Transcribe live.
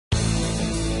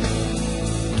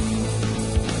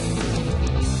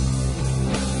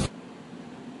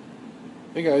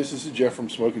Hey guys, this is Jeff from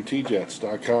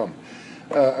SmokingTJets.com.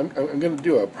 I'm going to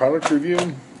do a product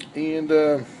review, and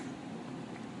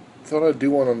thought I'd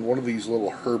do one on one of these little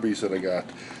Herbies that I got.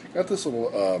 Got this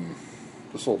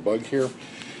little bug here,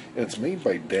 and it's made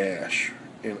by Dash.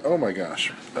 And oh my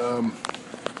gosh,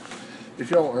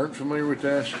 if y'all aren't familiar with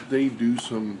Dash, they do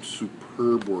some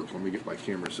superb work. Let me get my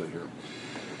camera set here.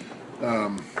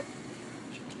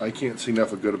 I can't say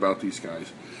enough of good about these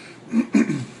guys.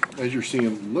 As you're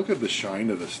seeing, look at the shine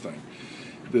of this thing.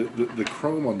 The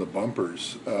chrome on the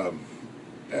bumpers,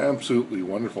 absolutely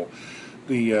wonderful.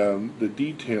 The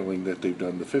detailing that they've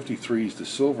done, the 53s, the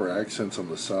silver accents on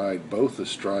the side, both the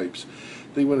stripes.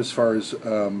 They went as far as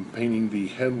painting the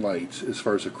headlights, as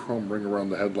far as a chrome ring around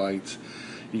the headlights.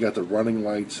 You got the running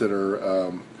lights that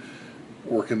are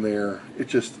working there. It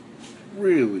just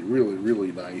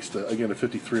really nice. Again, a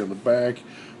 53 on the back,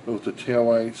 both the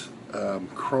taillights,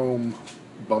 chrome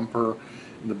bumper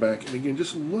in the back, and again,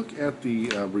 just look at the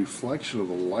reflection of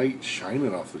the light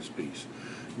shining off this piece.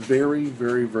 Very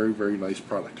nice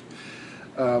product.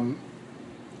 I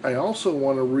also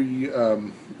want to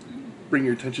bring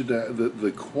your attention to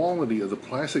the quality of the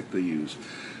plastic they use.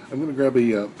 I'm going to grab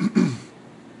a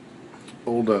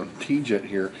old T-Jet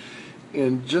here,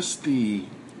 and just the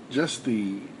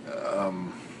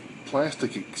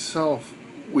plastic itself,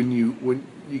 when you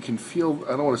can feel, I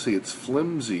don't want to say it's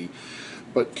flimsy,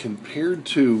 but compared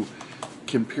to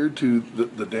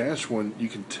the Dash one, you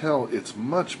can tell it's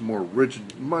much more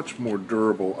rigid, much more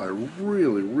durable. I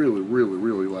really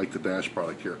like the Dash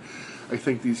product here. I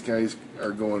think these guys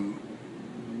are going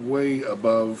way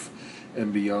above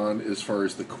and beyond as far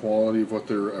as the quality of what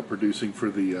they're producing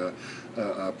for the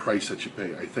price that you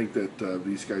pay. I think that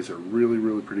these guys are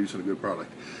really producing a good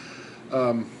product.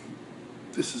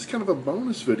 This is kind of a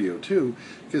bonus video too,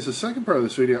 because the second part of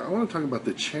this video I want to talk about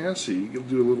the chassis. You'll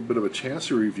do a little bit of a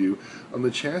chassis review on the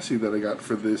chassis that I got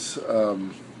for this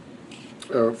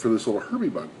little Herbie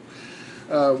bug.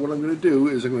 What I'm going to do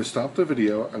is I'm going to stop the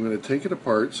video. I'm going to take it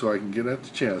apart so I can get at the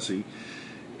chassis,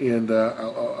 and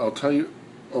I'll tell you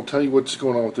what's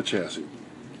going on with the chassis.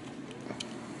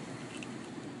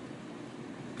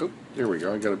 Oh, there we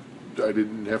go. I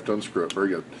didn't have to unscrew it. Very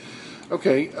good.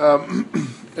 Okay,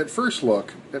 at first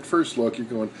look, you're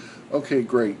going, okay,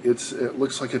 great. It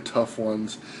looks like a Tough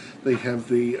Ones. They have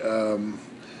the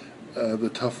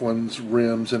Tough Ones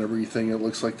rims and everything. It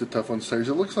looks like the Tough Ones tires.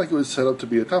 It looks like it was set up to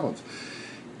be a Tough Ones.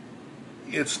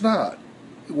 It's not.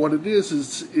 What it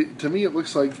is to me, it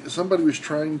looks like somebody was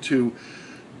trying to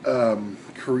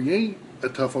create a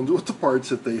Tough Ones with the parts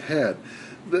that they had.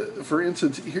 For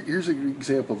instance, here's an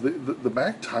example. The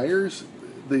back tires,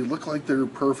 they look like they're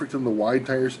perfect in the wide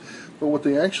tires, but what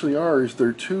they actually are is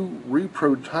they're two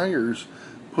repro tires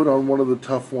put on one of the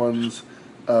Tough Ones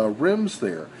rims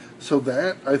there. So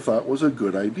that, I thought, was a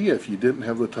good idea. If you didn't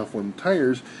have the Tough One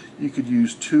tires, you could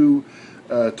use two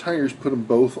tires, put them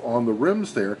both on the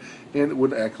rims there, and it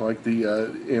would act like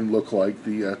and look like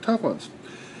the Tough Ones.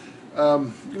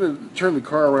 I'm going to turn the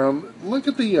car around. Look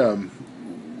at the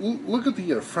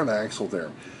front axle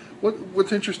there.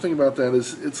 What's interesting about that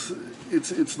is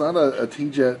it's not a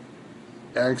T-Jet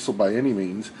axle by any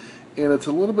means, and it's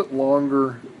a little bit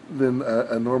longer than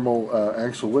a normal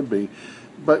axle would be,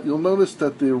 but you'll notice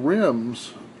that the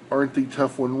rims aren't the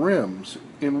Tough One rims.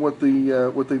 And what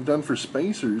they've done for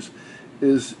spacers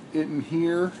is in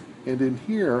here and in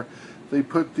here they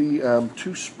put the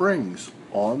two springs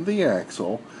on the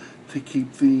axle to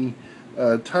keep the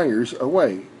tires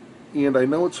away. And I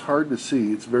know it's hard to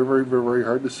see, it's very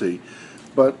hard to see,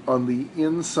 but on the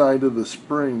inside of the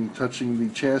spring touching the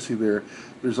chassis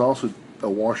there's also a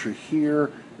washer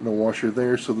here and a washer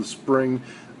there, so the spring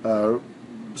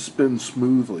spins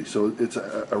smoothly. So it's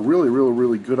a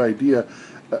really good idea,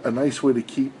 a nice way to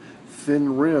keep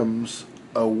thin rims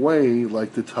away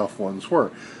like the Tough Ones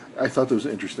were. I thought that was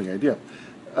an interesting idea.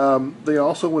 They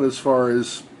also went as far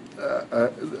as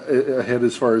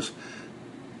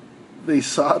they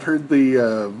soldered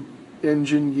the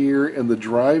engine gear and the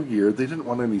drive gear. They didn't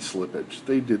want any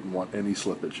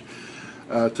slippage.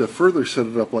 To further set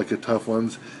it up like a Tough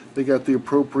Ones, they got the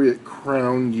appropriate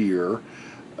crown gear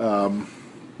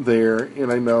there.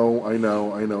 And I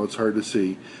know it's hard to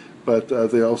see, but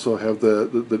they also have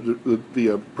the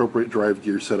appropriate drive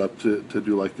gear set up to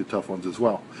do like the Tough Ones as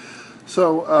well.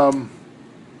 So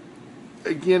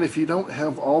again, if you don't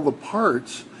have all the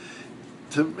parts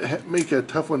to make a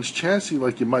Tough Ones chassis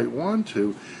like you might want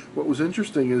to, what was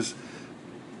interesting is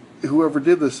whoever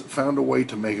did this found a way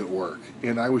to make it work,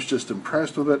 and I was just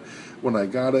impressed with it. When I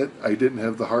got it, I didn't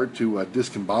have the heart to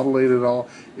discombobulate it all.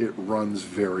 It runs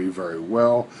very, very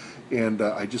well, and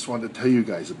I just wanted to tell you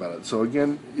guys about it. So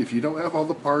again, if you don't have all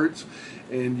the parts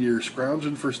and you're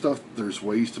scrounging for stuff, there's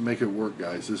ways to make it work,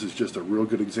 guys. This is just a real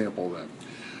good example of that.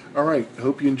 All right,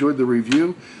 hope you enjoyed the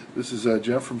review. This is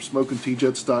Jeff from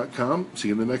SmokingTJets.com. See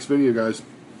you in the next video, guys.